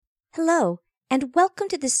Hello, and welcome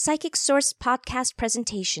to the Psychic Source podcast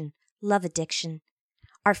presentation, Love Addiction.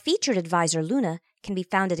 Our featured advisor, Luna, can be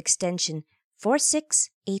found at extension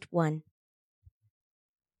 4681.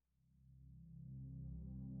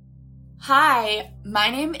 Hi, my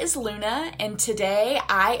name is Luna, and today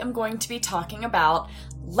I am going to be talking about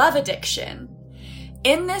love addiction.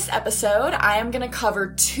 In this episode, I am going to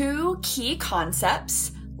cover two key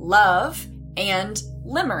concepts, love and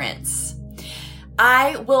limerence.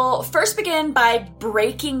 I will first begin by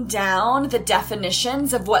breaking down the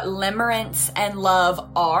definitions of what limerence and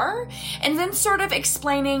love are, and then sort of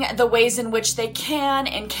explaining the ways in which they can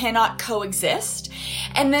and cannot coexist.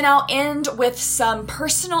 And then I'll end with some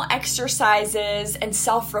personal exercises and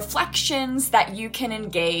self-reflections that you can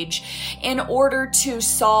engage in order to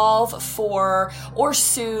solve for or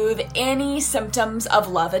soothe any symptoms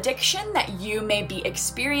of love addiction that you may be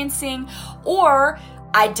experiencing or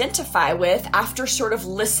identify with after sort of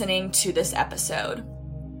listening to this episode.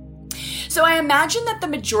 So I imagine that the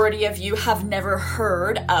majority of you have never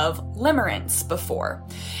heard of limerence before.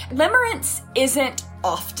 Limerence isn't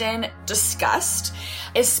often discussed,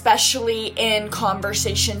 especially in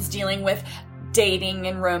conversations dealing with dating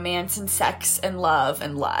and romance and sex and love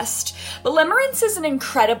and lust. But limerence is an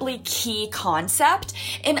incredibly key concept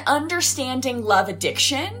in understanding love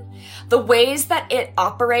addiction, the ways that it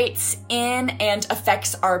operates in and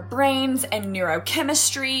affects our brains and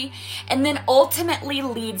neurochemistry, and then ultimately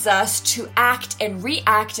leads us to act and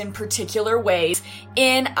react in particular ways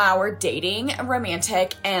in our dating,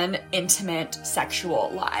 romantic, and intimate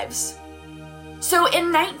sexual lives. So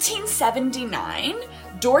in 1979,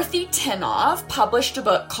 Dorothy Tennov published a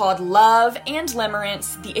book called Love and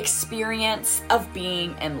Limerence, The Experience of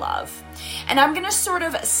Being in Love. And I'm going to sort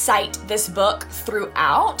of cite this book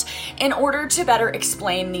throughout in order to better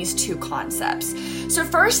explain these two concepts. So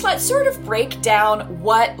first, let's sort of break down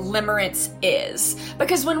what limerence is.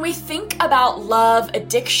 Because when we think about love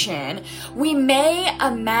addiction, we may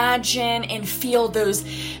imagine and feel those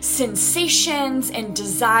sensations and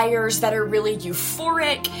desires that are really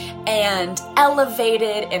euphoric and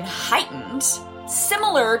elevated and heightened,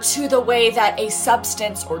 similar to the way that a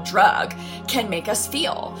substance or drug can make us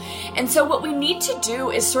feel. And so what we need to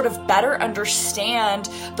do is sort of better understand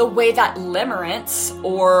the way that limerence,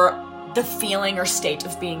 or the feeling or state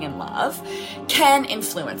of being in love, can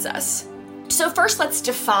influence us. So first, let's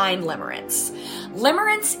define limerence.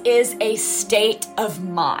 Limerence is a state of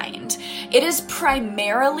mind. It is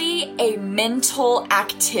primarily a mental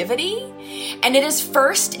activity, and it is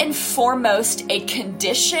first and foremost a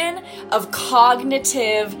condition of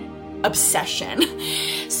cognitive obsession.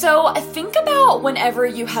 So think about whenever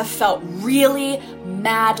you have felt really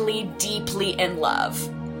madly, deeply in love.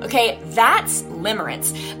 Okay, that's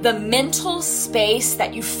limerence, the mental space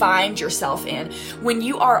that you find yourself in when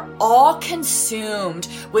you are all consumed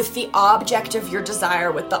with the object of your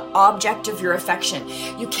desire, with the object of your affection.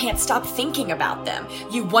 You can't stop thinking about them.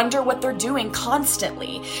 You wonder what they're doing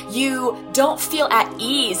constantly. You don't feel at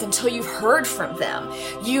ease until you've heard from them.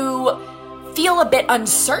 You feel a bit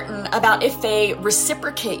uncertain about if they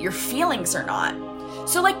reciprocate your feelings or not.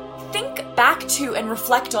 So think back to and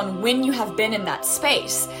reflect on when you have been in that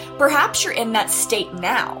space. Perhaps you're in that state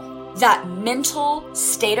now. That mental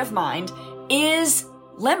state of mind is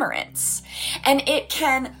limerence. And it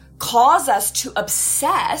can cause us to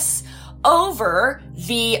obsess over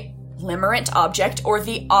the limerent object or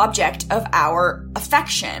the object of our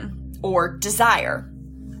affection or desire.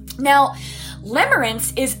 Now,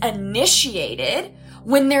 limerence is initiated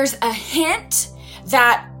when there's a hint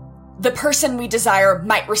that the person we desire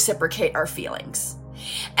might reciprocate our feelings.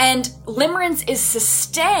 And limerence is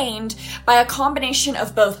sustained by a combination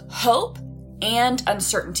of both hope and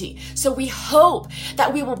uncertainty. So we hope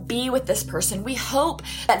that we will be with this person. We hope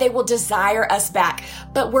that they will desire us back,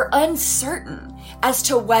 but we're uncertain as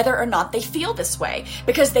to whether or not they feel this way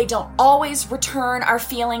because they don't always return our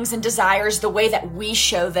feelings and desires the way that we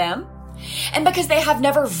show them. And because they have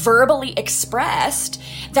never verbally expressed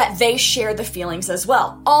that they share the feelings as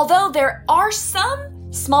well. Although there are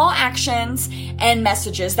some small actions and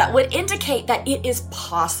messages that would indicate that it is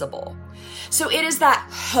possible. So it is that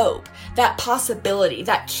hope, that possibility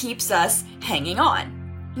that keeps us hanging on.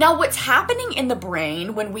 Now, what's happening in the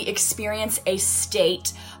brain when we experience a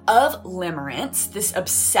state of limerence, this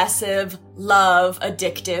obsessive, love,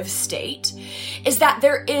 addictive state, is that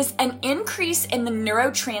there is an increase in the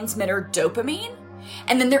neurotransmitter dopamine,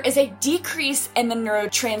 and then there is a decrease in the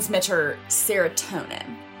neurotransmitter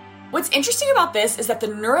serotonin. What's interesting about this is that the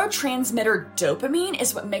neurotransmitter dopamine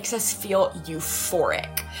is what makes us feel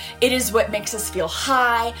euphoric. It is what makes us feel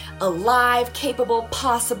high, alive, capable,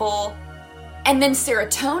 possible. And then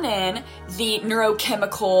serotonin, the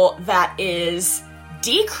neurochemical that is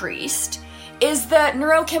decreased, is the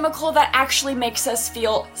neurochemical that actually makes us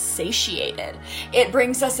feel satiated. It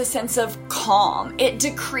brings us a sense of calm. It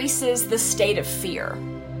decreases the state of fear.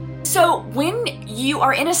 So when you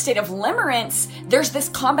are in a state of limerence, there's this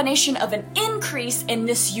combination of an increase in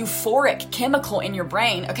this euphoric chemical in your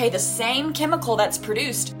brain, okay? The same chemical that's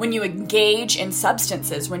produced when you engage in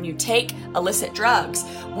substances, when you take illicit drugs,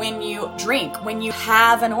 when you drink, when you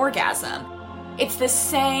have an orgasm. It's the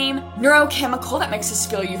same neurochemical that makes us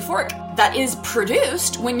feel euphoric that is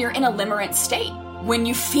produced when you're in a limerent state, when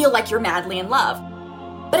you feel like you're madly in love.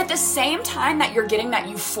 But at the same time that you're getting that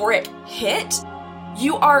euphoric hit,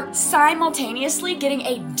 you are simultaneously getting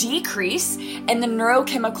a decrease in the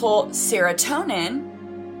neurochemical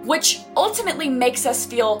serotonin, which ultimately makes us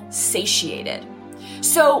feel satiated.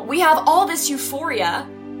 So we have all this euphoria,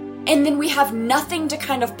 and then we have nothing to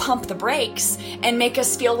kind of pump the brakes and make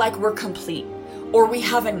us feel like we're complete, or we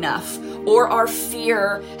have enough, or our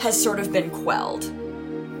fear has sort of been quelled.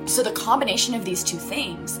 So the combination of these two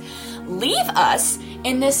things leave us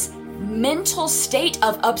in this mental state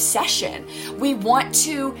of obsession. We want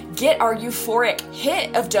to get our euphoric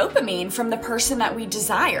hit of dopamine from the person that we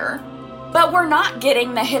desire, but we're not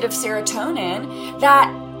getting the hit of serotonin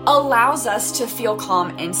that allows us to feel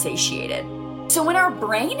calm and satiated. So when our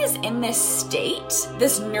brain is in this state,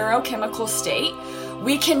 this neurochemical state,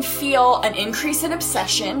 we can feel an increase in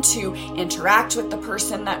obsession to interact with the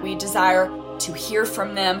person that we desire, to hear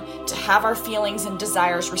from them, to have our feelings and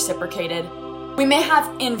desires reciprocated. We may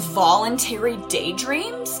have involuntary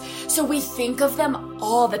daydreams, so we think of them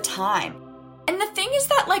all the time. And the thing is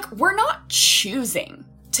that, we're not choosing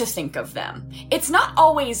to think of them. It's not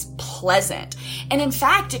always pleasant. And in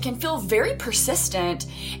fact, it can feel very persistent,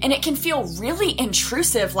 and it can feel really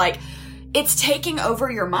intrusive, like it's taking over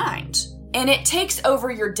your mind, and it takes over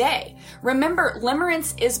your day. Remember,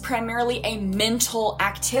 limerence is primarily a mental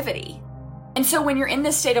activity. And so when you're in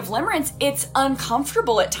this state of limerence, it's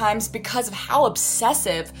uncomfortable at times because of how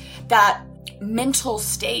obsessive that mental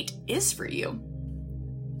state is for you.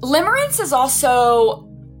 Limerence is also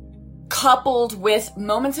coupled with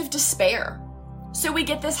moments of despair. So we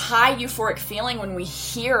get this high euphoric feeling when we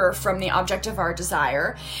hear from the object of our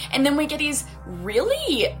desire, and then we get these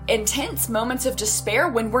really intense moments of despair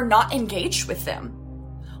when we're not engaged with them,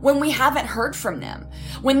 when we haven't heard from them,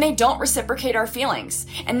 when they don't reciprocate our feelings.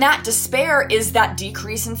 And that despair is that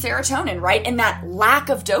decrease in serotonin, right? And that lack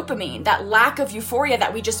of dopamine, that lack of euphoria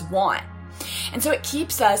that we just want. And so it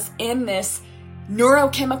keeps us in this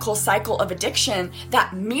neurochemical cycle of addiction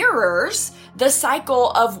that mirrors the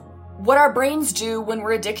cycle of what our brains do when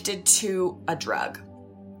we're addicted to a drug.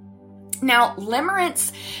 Now,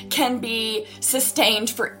 limerence can be sustained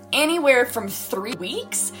for anywhere from 3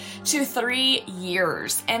 weeks to 3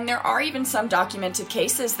 years. And there are even some documented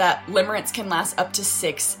cases that limerence can last up to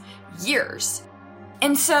 6 years.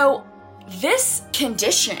 And so this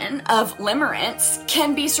condition of limerence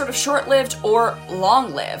can be sort of short-lived or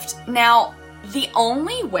long-lived. Now, the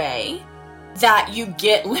only way that you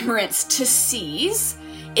get limerence to cease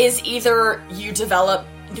is either you develop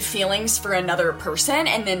feelings for another person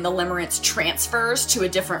and then the limerence transfers to a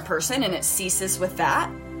different person and it ceases with that,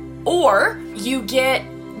 or you get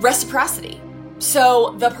reciprocity.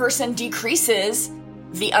 So the person decreases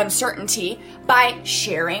the uncertainty by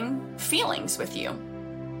sharing feelings with you.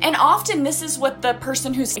 And often this is what the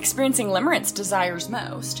person who's experiencing limerence desires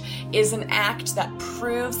most, is an act that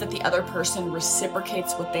proves that the other person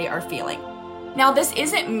reciprocates what they are feeling. Now, this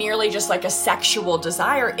isn't merely just like a sexual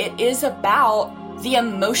desire. It is about the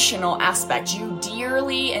emotional aspect. You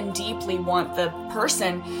dearly and deeply want the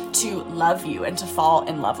person to love you and to fall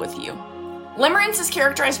in love with you. Limerence is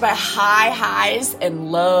characterized by high highs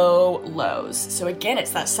and low lows. So again,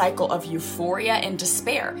 it's that cycle of euphoria and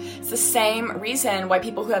despair. It's the same reason why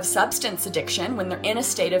people who have substance addiction, when they're in a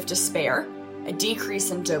state of despair, a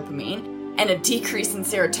decrease in dopamine and a decrease in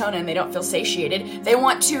serotonin, they don't feel satiated, they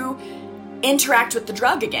want to interact with the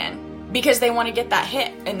drug again because they want to get that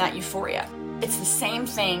hit and that euphoria. It's the same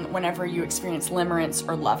thing whenever you experience limerence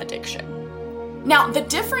or love addiction. Now, the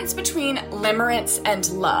difference between limerence and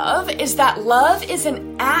love is that love is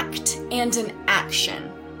an act and an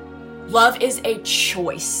action. Love is a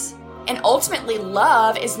choice. And ultimately,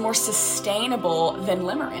 love is more sustainable than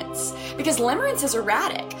limerence because limerence is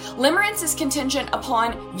erratic. Limerence is contingent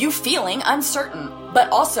upon you feeling uncertain, but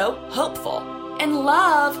also hopeful. And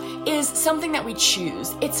love is something that we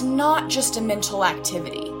choose. It's not just a mental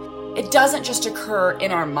activity. It doesn't just occur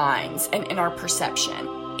in our minds and in our perception.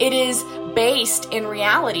 It is based in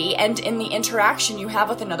reality and in the interaction you have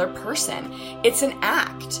with another person. It's an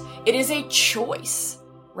act. It is a choice,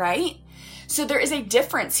 right? So there is a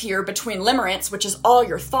difference here between limerence, which is all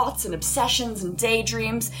your thoughts and obsessions and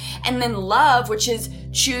daydreams, and then love, which is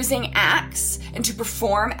choosing acts and to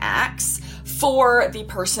perform acts for the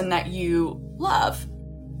person that you love.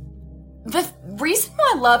 The reason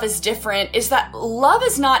why love is different is that love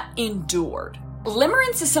is not endured.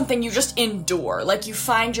 Limerence is something you just endure, like you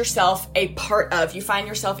find yourself a part of, you find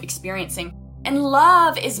yourself experiencing. And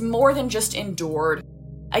love is more than just endured.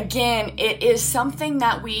 Again, it is something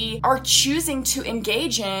that we are choosing to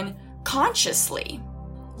engage in consciously.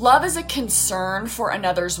 Love is a concern for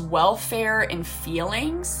another's welfare and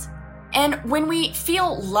feelings. And when we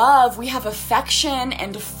feel love, we have affection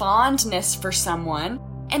and fondness for someone.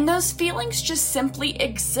 And those feelings just simply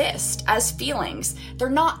exist as feelings. They're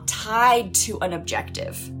not tied to an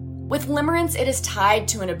objective. With limerence, it is tied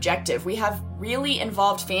to an objective. We have really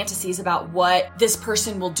involved fantasies about what this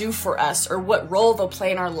person will do for us or what role they'll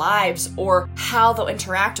play in our lives or how they'll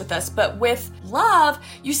interact with us. But with love,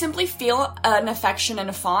 you simply feel an affection and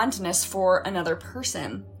a fondness for another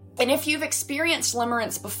person. And if you've experienced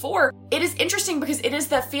limerence before, it is interesting because it is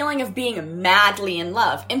that feeling of being madly in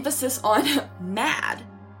love. Emphasis on mad.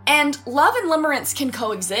 And love and limerence can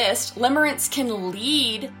coexist. Limerence can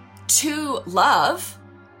lead to love,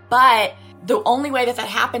 but the only way that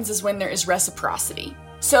happens is when there is reciprocity.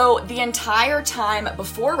 So the entire time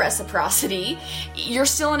before reciprocity, you're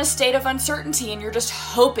still in a state of uncertainty and you're just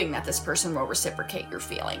hoping that this person will reciprocate your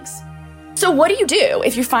feelings. So what do you do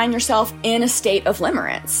if you find yourself in a state of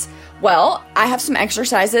limerence? Well, I have some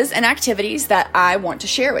exercises and activities that I want to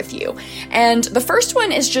share with you. And the first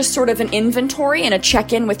one is just sort of an inventory and a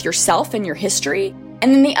check-in with yourself and your history.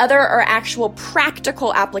 And then the other are actual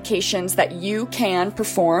practical applications that you can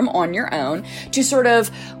perform on your own to sort of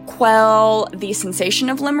quell the sensation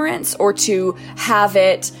of limerence or to have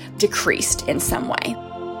it decreased in some way.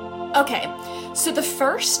 Okay, so the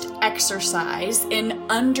first exercise in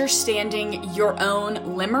understanding your own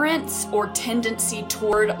limerence or tendency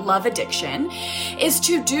toward love addiction is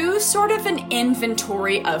to do sort of an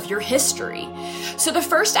inventory of your history. So the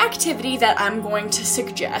first activity that I'm going to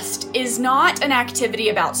suggest is not an activity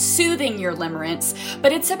about soothing your limerence,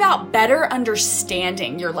 but it's about better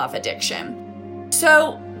understanding your love addiction.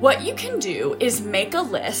 So what you can do is make a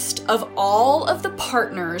list of all of the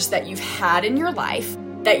partners that you've had in your life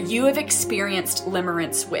that you have experienced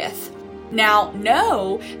limerence with. Now,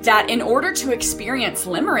 know that in order to experience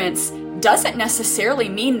limerence doesn't necessarily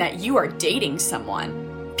mean that you are dating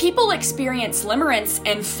someone. People experience limerence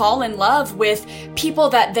and fall in love with people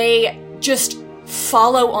that they just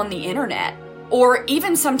follow on the internet. Or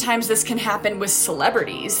even sometimes this can happen with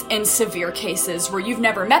celebrities in severe cases where you've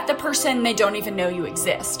never met the person, they don't even know you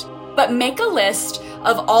exist. But make a list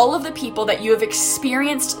of all of the people that you have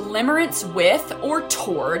experienced limerence with or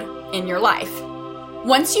toward in your life.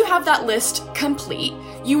 Once you have that list complete,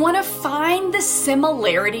 you want to find the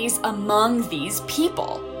similarities among these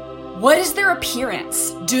people. What is their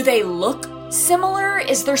appearance? Do they look similar?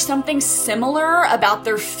 Is there something similar about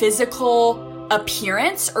their physical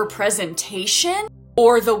appearance or presentation?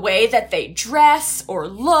 Or the way that they dress or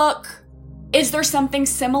look? Is there something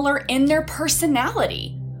similar in their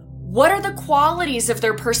personality? What are the qualities of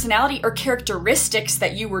their personality or characteristics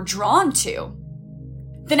that you were drawn to?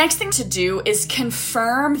 The next thing to do is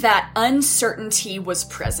confirm that uncertainty was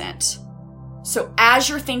present. So as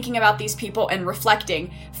you're thinking about these people and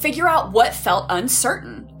reflecting, figure out what felt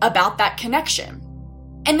uncertain about that connection.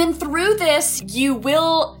 And then through this, you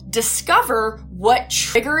will discover what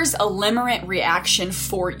triggers a limerent reaction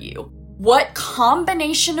for you. What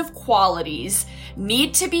combination of qualities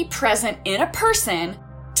need to be present in a person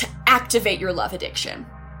to activate your love addiction.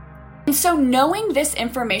 And so knowing this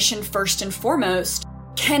information first and foremost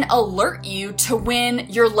can alert you to when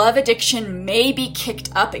your love addiction may be kicked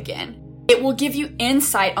up again. It will give you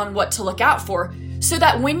insight on what to look out for so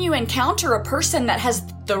that when you encounter a person that has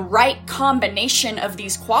the right combination of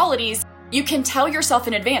these qualities, you can tell yourself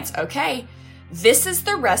in advance, okay, this is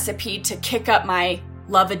the recipe to kick up my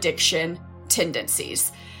love addiction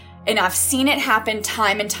tendencies. And I've seen it happen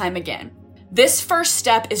time and time again. This first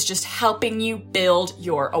step is just helping you build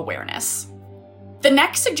your awareness. The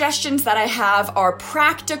next suggestions that I have are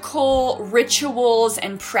practical rituals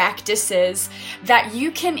and practices that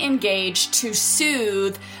you can engage to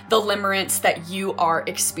soothe the limerence that you are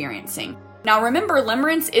experiencing. Now remember,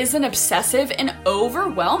 limerence is an obsessive and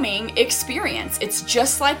overwhelming experience. It's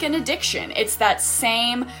just like an addiction. It's that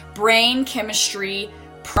same brain chemistry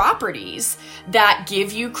properties that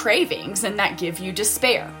give you cravings and that give you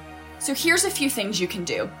despair. So here's a few things you can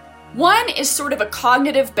do. One is sort of a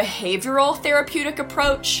cognitive behavioral therapeutic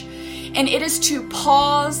approach, and it is to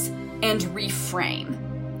pause and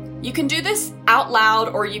reframe. You can do this out loud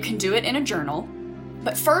or you can do it in a journal.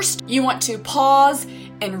 But first, you want to pause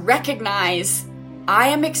and recognize, I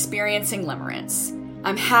am experiencing limerence.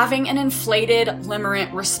 I'm having an inflated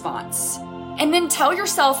limerent response. And then tell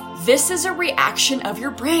yourself, this is a reaction of your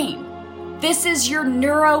brain. This is your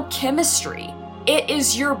neurochemistry. It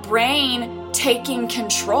is your brain taking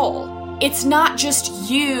control. It's not just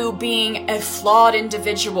you being a flawed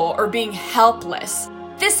individual or being helpless.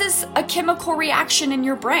 This is a chemical reaction in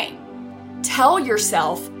your brain. Tell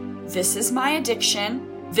yourself, this is my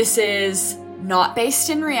addiction. This is not based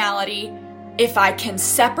in reality. If I can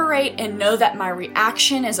separate and know that my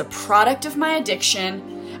reaction is a product of my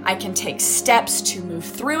addiction, I can take steps to move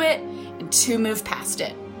through it and to move past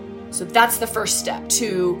it. So that's the first step,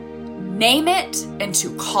 to name it and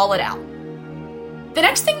to call it out. The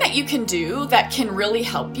next thing that you can do that can really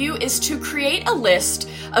help you is to create a list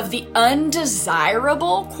of the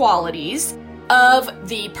undesirable qualities of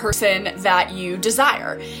the person that you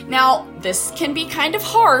desire. Now, this can be kind of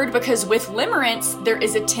hard because with limerence, there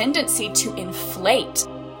is a tendency to inflate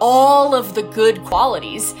all of the good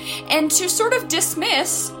qualities and to sort of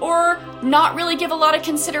dismiss or not really give a lot of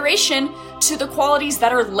consideration to the qualities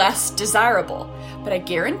that are less desirable. But I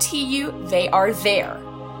guarantee you they are there.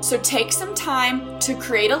 So take some time to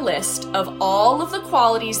create a list of all of the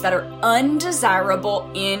qualities that are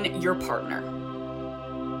undesirable in your partner.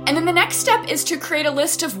 And then the next step is to create a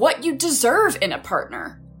list of what you deserve in a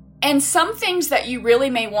partner. And some things that you really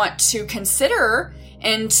may want to consider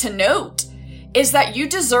and to note is that you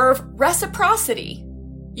deserve reciprocity.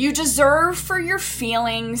 You deserve for your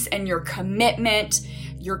feelings and your commitment,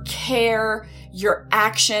 your care, your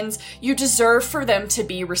actions, you deserve for them to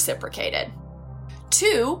be reciprocated.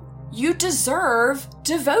 2, you deserve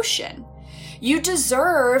devotion. You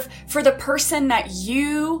deserve for the person that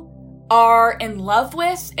you are in love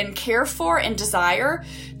with and care for and desire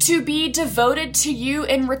to be devoted to you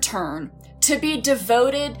in return, to be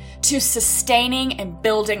devoted to sustaining and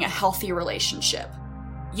building a healthy relationship.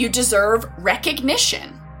 You deserve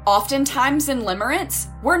recognition. Oftentimes in limerence,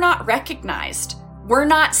 we're not recognized. We're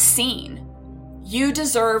not seen. You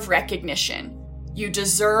deserve recognition. You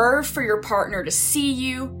deserve for your partner to see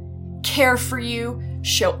you, care for you,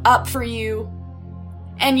 show up for you,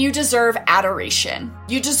 and you deserve adoration.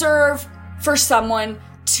 You deserve for someone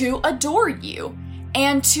to adore you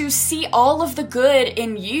and to see all of the good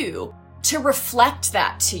in you, to reflect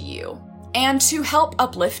that to you, and to help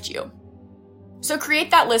uplift you. So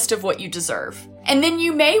create that list of what you deserve. And then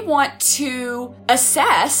you may want to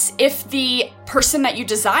assess if the person that you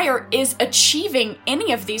desire is achieving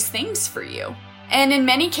any of these things for you. And in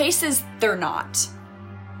many cases, they're not.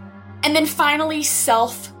 And then finally,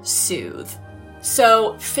 self-soothe.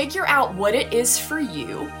 So figure out what it is for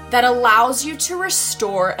you that allows you to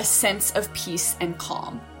restore a sense of peace and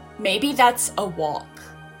calm. Maybe that's a walk.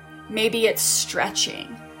 Maybe it's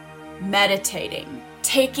stretching, meditating,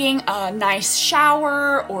 taking a nice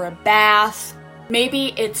shower or a bath.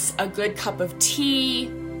 Maybe it's a good cup of tea,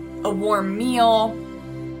 a warm meal.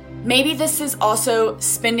 Maybe this is also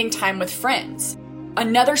spending time with friends.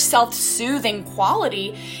 Another self-soothing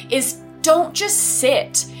quality is don't just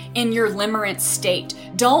sit in your limerent state.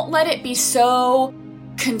 Don't let it be so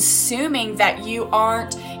consuming that you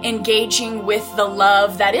aren't engaging with the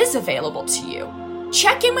love that is available to you.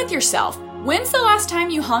 Check in with yourself. When's the last time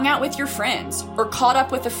you hung out with your friends or caught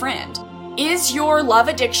up with a friend? Is your love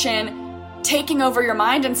addiction taking over your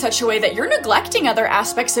mind in such a way that you're neglecting other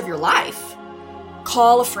aspects of your life?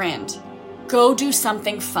 Call a friend. Go do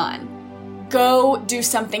something fun. Go do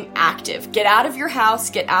something active. Get out of your house,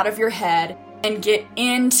 get out of your head, and get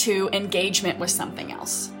into engagement with something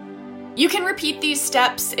else. You can repeat these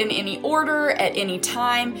steps in any order at any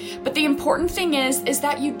time, but the important thing is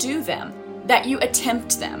that you do them, that you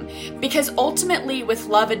attempt them. Because ultimately with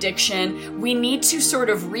love addiction, we need to sort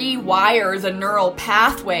of rewire the neural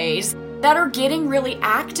pathways that are getting really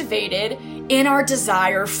activated in our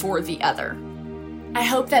desire for the other. I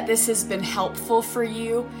hope that this has been helpful for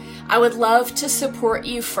you. I would love to support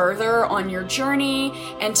you further on your journey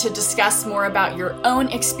and to discuss more about your own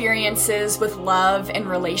experiences with love and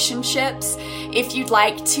relationships. If you'd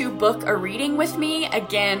like to book a reading with me,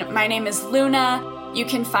 again, my name is Luna. You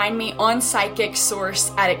can find me on Psychic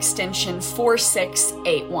Source at extension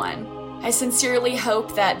 4681. I sincerely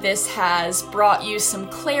hope that this has brought you some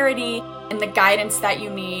clarity and the guidance that you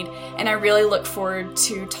need, and I really look forward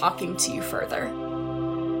to talking to you further.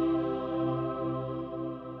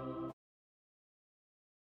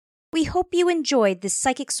 We We hope you enjoyed this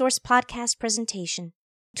Psychic Source podcast presentation.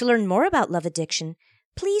 To learn more about love addiction,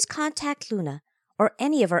 please contact Luna or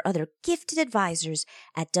any of our other gifted advisors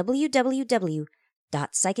at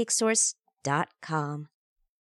www.psychicsource.com.